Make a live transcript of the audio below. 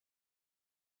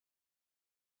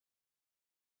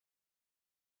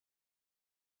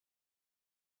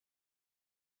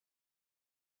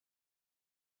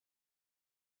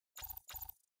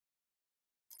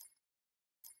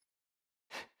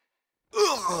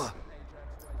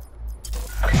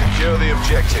Secure the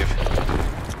objective.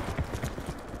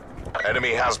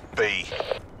 Enemy has B.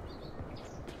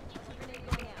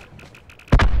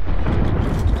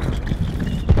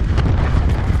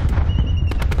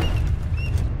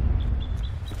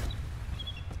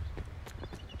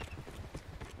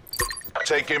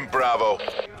 Taking Bravo.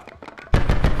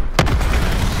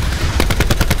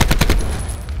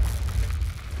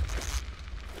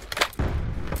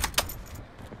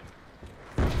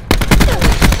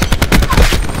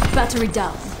 Battery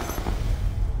down.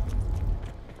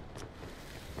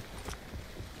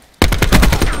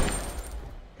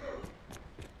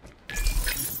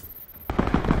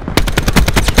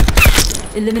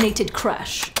 Eliminated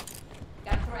Crash.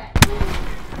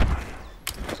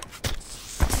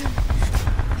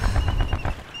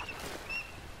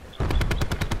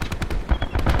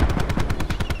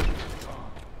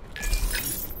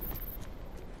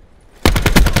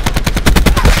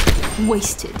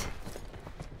 Wasted.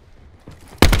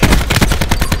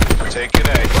 Taking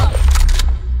A.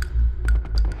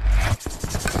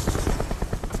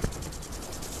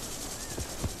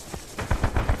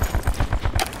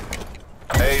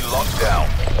 A locked down.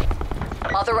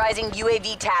 Authorizing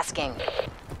UAV tasking.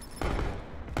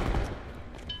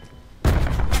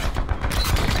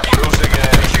 Cruising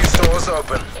in. Q stores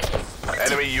open.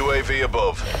 Enemy UAV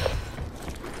above.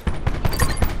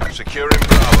 Securing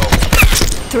Bravo.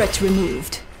 Threat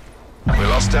removed. We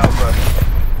lost Alpha.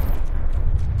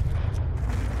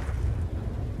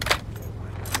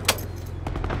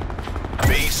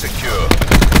 B secure.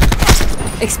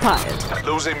 Expired.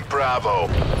 Losing Bravo.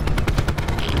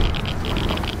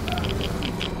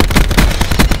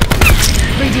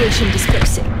 Radiation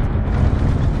dispersing.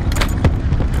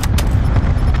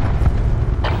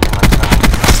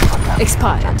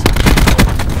 Expired.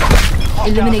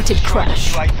 Eliminated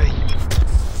Crash.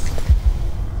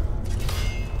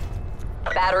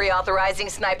 Battery authorizing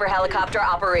sniper helicopter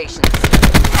operations.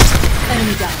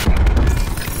 Enemy down.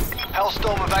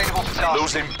 Hellstorm available for task.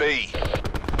 Losing B.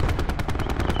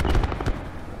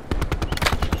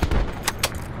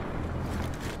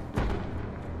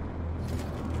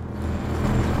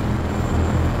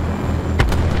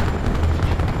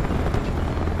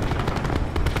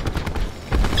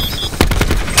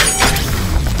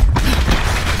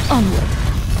 Onward.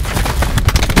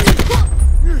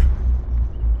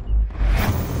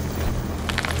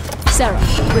 Sarah,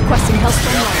 requesting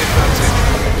Hellstorm Got the line.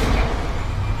 advantage.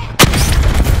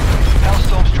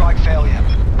 Hellstorm strike failure.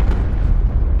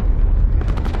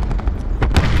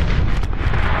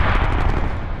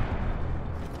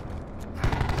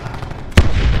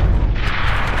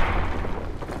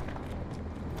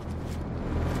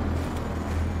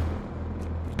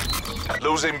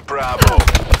 Losing Bravo.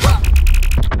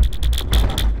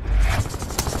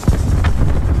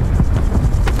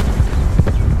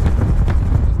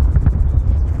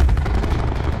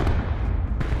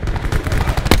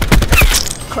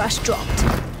 Crash dropped.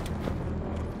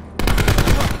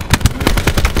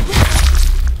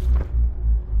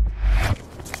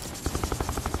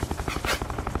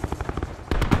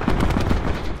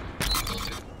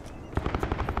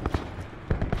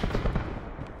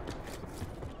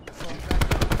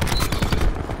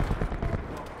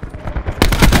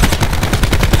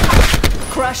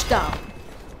 Crash down.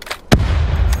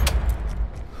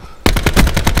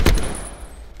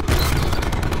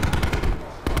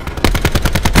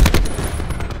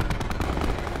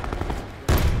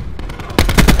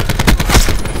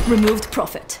 Removed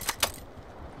Prophet.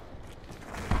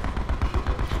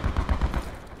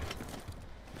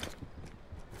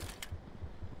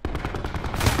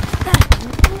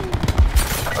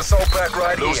 Assault back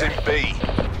right here. Losing B.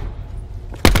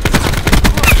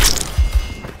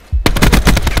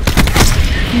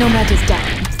 Nomad is down.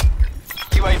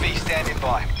 UAV standing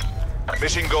by.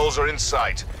 Mission goals are in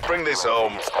sight. Bring this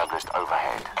home. Established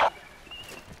overhead.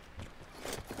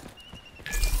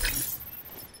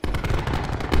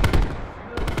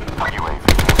 UAV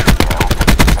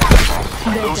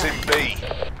They're Losing down. B.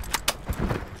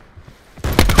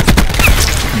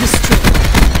 Destroyed.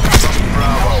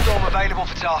 Bravo. Hellstorm available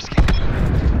for tasking.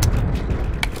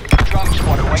 Drone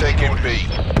squad awaiting Taking orders.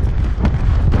 B.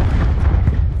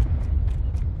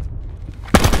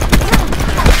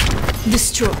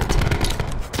 Destroyed.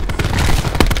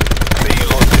 B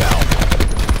locked down.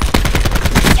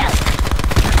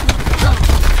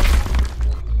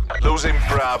 Losing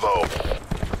Bravo.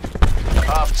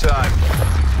 Half time.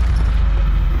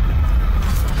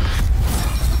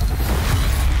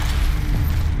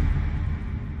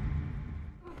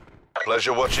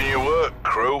 Pleasure watching you work,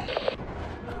 crew.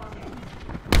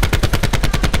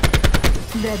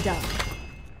 They're down.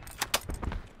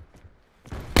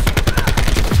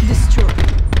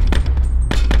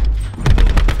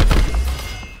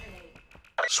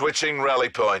 Switching rally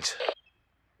point.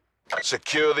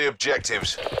 Secure the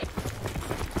objectives.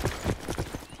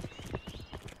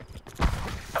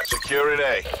 Securing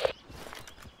A.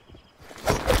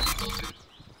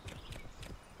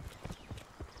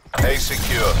 A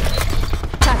secure.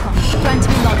 TACOM, grant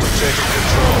me launch. Taking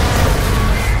control.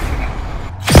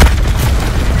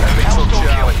 Enemy took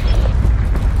Charlie.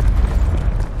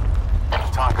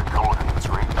 Target coordinates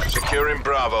reached. Securing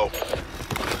Bravo.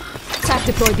 TAC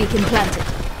deploy beacon planted.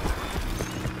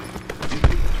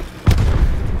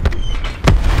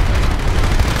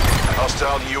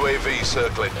 Hostile UAV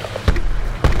circling.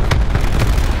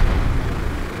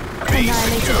 B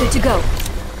Annihilator secure. good to go.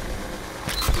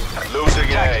 Losing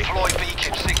Tag A. deployed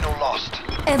beacon, signal lost.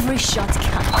 Every shot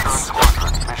counts.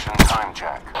 Squadron mission time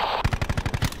check.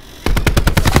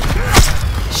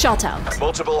 Shot out.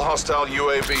 Multiple hostile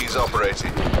UAVs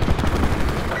operating.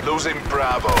 Losing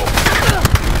Bravo.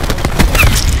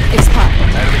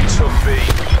 Expired. Enemy took B.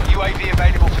 UAV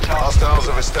available for task. Hostiles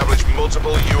have established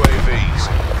multiple UAVs.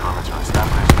 Perimeter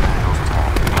established. Vehicles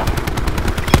tagged.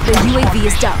 The UAV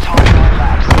is down. Timeline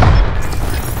lapse.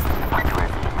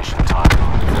 UAV mission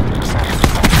timeline 50%.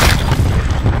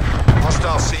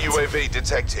 Hostile CUAV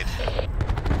detected.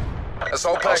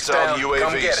 Assault pack's Hostile down. Come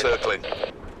UAV get it. circling.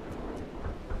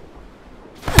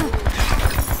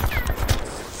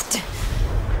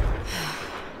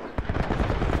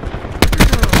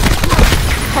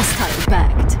 Hostile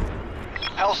bagged.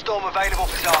 Hellstorm available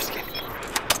for tasking.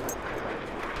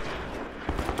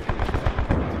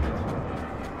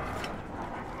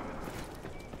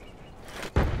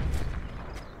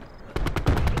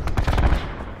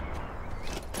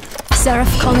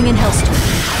 Seraph calling in Hellstorm.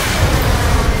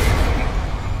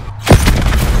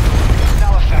 No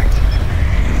effect.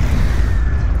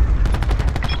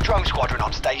 Drone squadron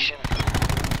on station.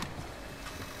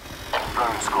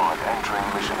 Drone squad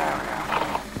entering mission area.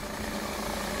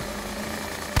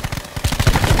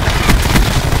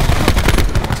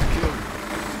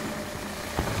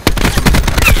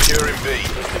 Securing B.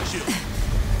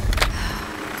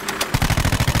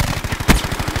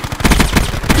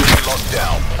 Locked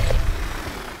down.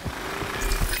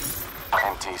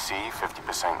 NTC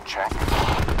 50% check.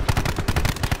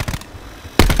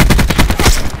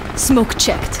 Smoke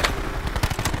checked.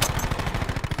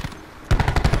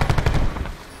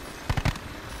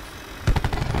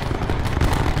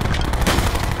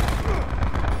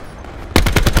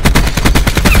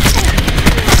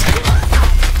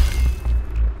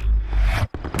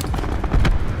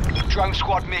 Drone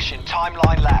squad mission,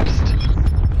 timeline lapsed.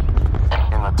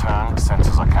 In return,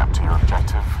 sensors are capped to your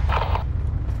objective.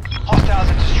 Hostiles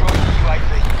have destroyed the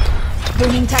UAV.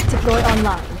 Bringing TAC deploy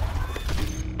online.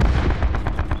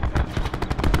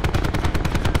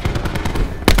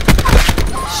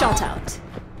 Shot out.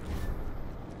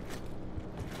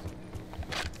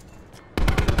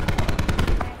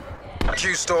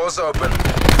 Q stores open.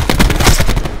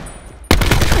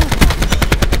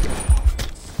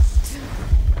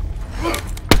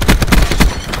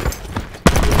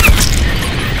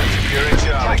 Securing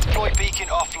Charlie. Tag deployed beacon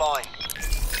offline.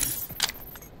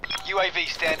 UAV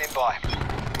standing by.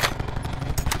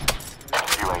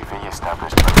 UAV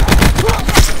established.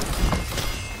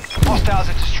 Hostiles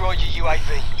have destroyed your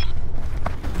UAV.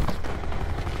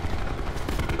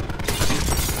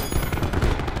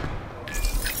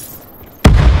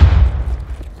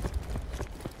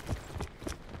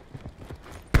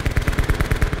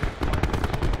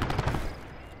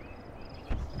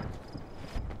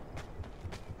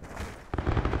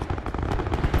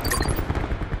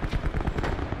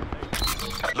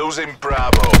 Losing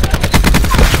Bravo.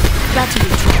 Battery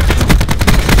trapped.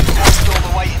 Hellstorm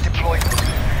awaiting deployment.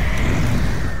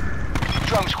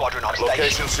 Drone squadron on station.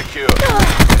 Location secure.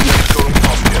 Current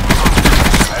posture.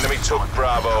 Enemy took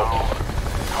Bravo.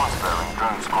 Transferring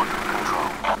drone squadron control.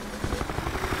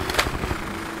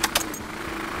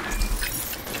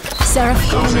 Seraph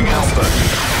calling Losing in Alpha.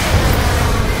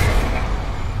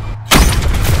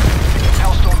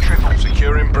 Hellstorm triple.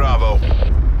 Securing Bravo.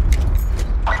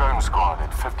 Drone squad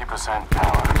at 50%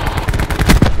 power.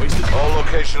 All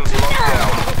locations locked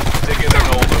down. Dig in and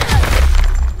hold them.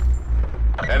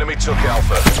 Enemy took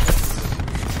Alpha.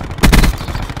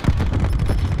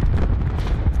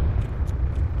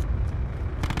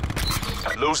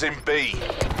 Losing B.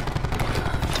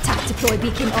 TAC deploy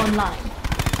beacon online.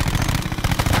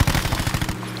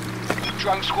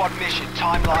 Drone squad mission,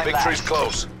 timeline Victory's lapsed.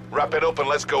 close. Wrap it up and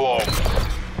let's go home.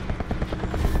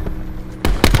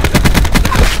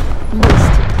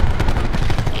 Missed.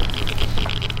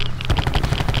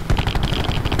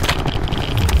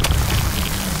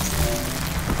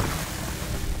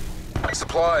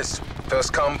 Supplies.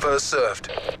 First come, first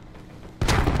served.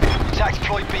 Attack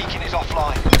deployed beacon is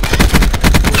offline.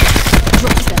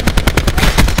 Drops them.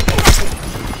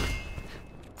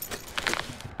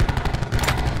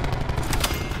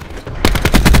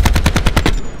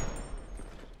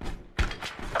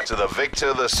 To the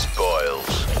victor, the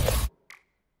spoils.